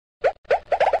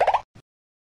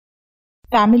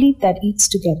Family that eats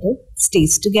together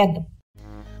stays together.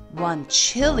 One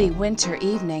chilly winter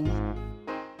evening,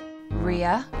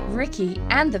 Rhea, Ricky,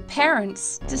 and the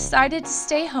parents decided to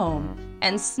stay home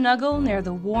and snuggle near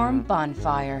the warm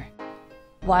bonfire.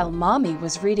 While Mommy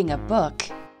was reading a book,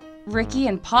 Ricky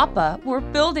and Papa were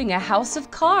building a house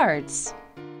of cards.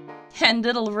 And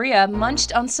little Rhea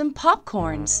munched on some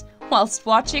popcorns whilst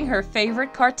watching her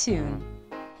favorite cartoon.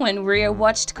 When Rhea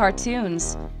watched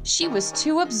cartoons, she was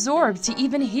too absorbed to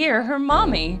even hear her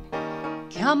mommy.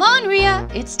 "Come on, Rhea,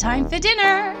 it's time for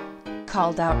dinner,"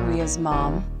 called out Rhea's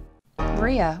mom.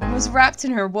 Rhea was wrapped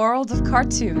in her world of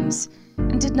cartoons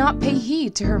and did not pay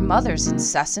heed to her mother's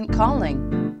incessant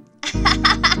calling.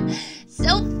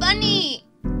 So funny!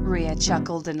 Rhea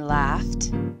chuckled and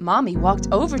laughed. Mommy walked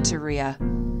over to Rhea,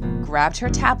 grabbed her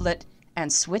tablet,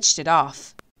 and switched it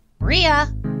off.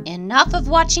 "Rhea, enough of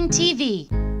watching TV.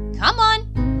 Come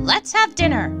on, let's have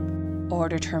dinner,"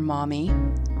 ordered her mommy.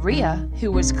 Rhea,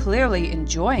 who was clearly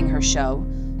enjoying her show,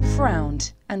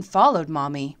 frowned and followed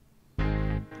Mommy.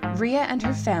 Rhea and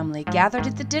her family gathered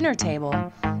at the dinner table.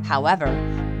 However,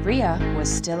 Rhea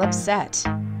was still upset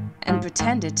and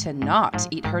pretended to not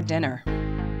eat her dinner.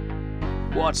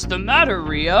 "What's the matter,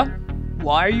 Rhea?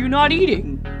 Why are you not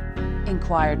eating?"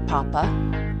 inquired Papa.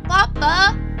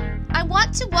 "Papa, I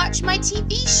want to watch my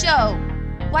TV show.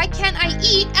 Why can't I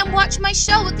eat and watch my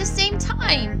show at the same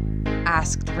time?"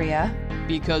 asked Rhea.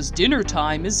 "Because dinner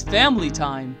time is family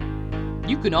time.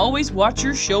 You can always watch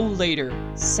your show later,"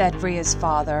 said Rhea's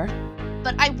father.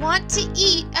 "But I want to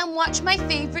eat and watch my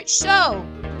favorite show,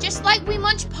 just like we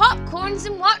munch popcorns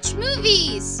and watch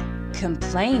movies,"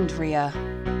 complained Rhea.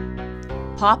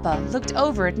 Papa looked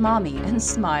over at Mommy and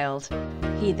smiled.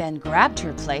 He then grabbed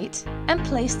her plate and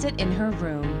placed it in her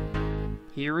room.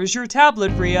 "Here is your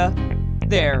tablet, Rhea.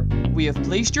 There, we have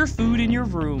placed your food in your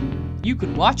room. You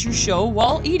can watch your show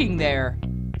while eating there,"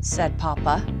 said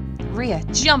Papa. Rhea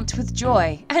jumped with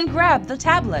joy and grabbed the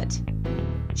tablet.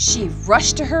 She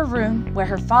rushed to her room where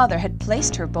her father had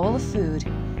placed her bowl of food,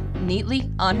 neatly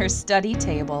on her study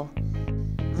table.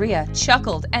 Rhea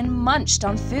chuckled and munched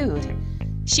on food.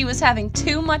 She was having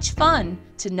too much fun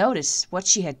to notice what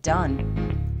she had done.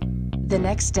 The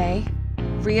next day,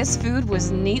 Rhea's food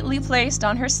was neatly placed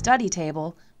on her study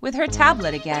table with her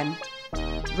tablet again.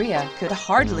 Rhea could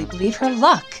hardly believe her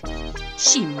luck.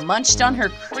 She munched on her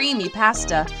creamy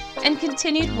pasta and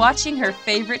continued watching her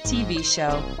favorite TV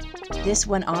show. This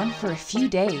went on for a few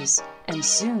days, and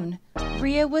soon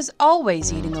Rhea was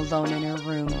always eating alone in her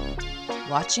room,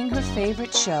 watching her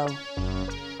favorite show.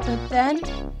 But then,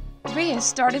 Rhea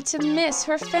started to miss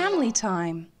her family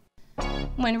time.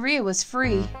 When Rhea was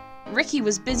free, Ricky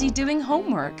was busy doing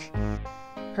homework.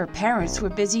 Her parents were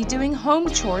busy doing home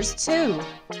chores too.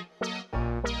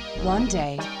 One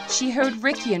day, she heard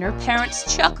Ricky and her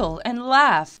parents chuckle and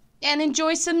laugh and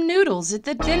enjoy some noodles at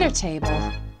the dinner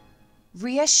table.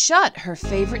 Rhea shut her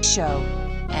favorite show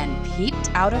and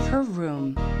peeped out of her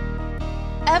room.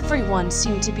 Everyone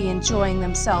seemed to be enjoying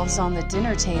themselves on the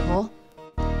dinner table.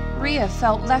 Rhea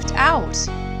felt left out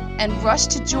and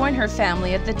rushed to join her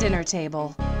family at the dinner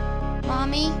table.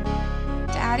 "Mommy,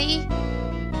 Daddy,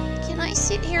 can I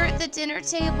sit here at the dinner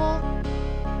table?"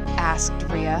 asked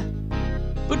Rhea.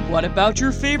 "But what about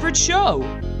your favorite show?"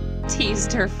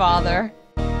 teased her father.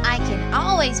 "I can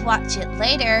always watch it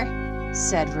later,"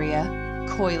 said Rhea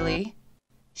coyly.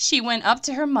 She went up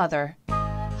to her mother,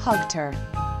 hugged her.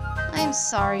 "I'm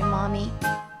sorry, Mommy.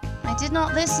 I did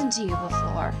not listen to you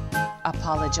before,"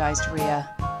 apologized Rhea.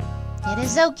 "It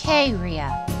is okay,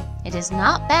 Rhea. It is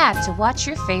not bad to watch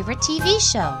your favorite TV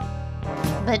show.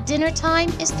 But dinner time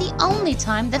is the only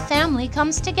time the family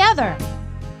comes together.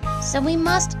 So we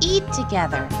must eat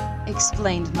together,"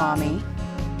 explained Mommy.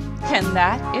 And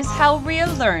that is how Rhea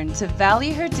learned to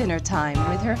value her dinner time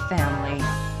with her family.